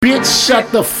bitch,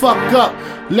 shut the fuck up.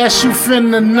 Lest you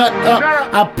finna nut up.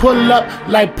 I pull up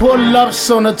like pull-ups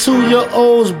on a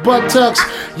 2-year-old's buttocks.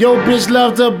 Yo, bitch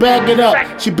love to back it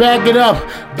up. She back it up,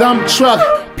 dumb truck.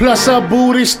 Plus her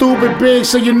booty stupid big,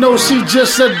 so you know she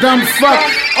just a dumb fuck.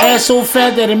 Ass so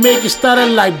fat that it make you stutter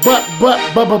like butt.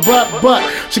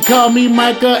 She call me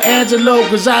Michelangelo,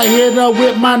 cause I hit her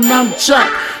with my nunchuck.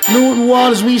 Newton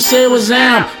Waters, we say what's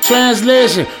am.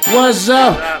 Translation, what's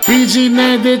up? BG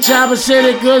named it Chopper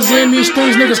City, cause in these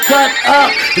streets niggas cut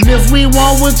up. And if we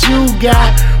want what you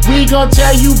got, we gon'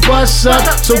 tell you bust up.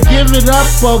 So give it up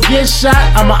or get shot.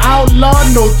 I'm an outlaw,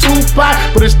 no Tupac,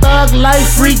 but it's thug life,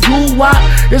 free goo-wop.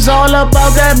 It's all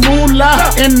about that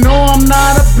moolah. And no, I'm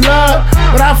not a blood,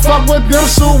 but I fuck with them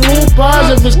swoopers.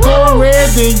 If it's cold red,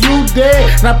 then you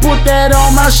dead. And I put that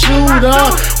on my shooter.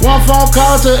 One phone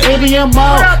call to ABM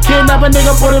Mall. Kidnap a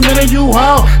nigga, put him in a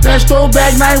U-Haul. That's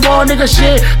throwback night wall nigga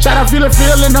shit. Try to feel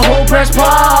in the whole press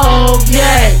ball,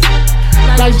 yeah.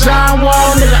 Like John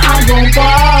Wall, nigga, I'm gon'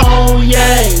 ball,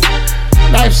 yeah.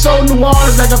 Life so New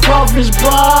Orleans like a crawfish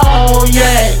ball,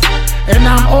 yeah. And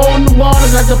I'm old New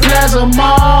Orleans like the Plaza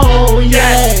Mall,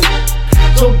 yeah.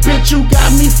 So bitch, you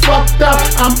got me fucked up.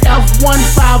 I'm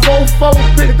F1504,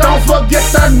 bitch, don't forget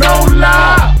the no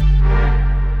lie.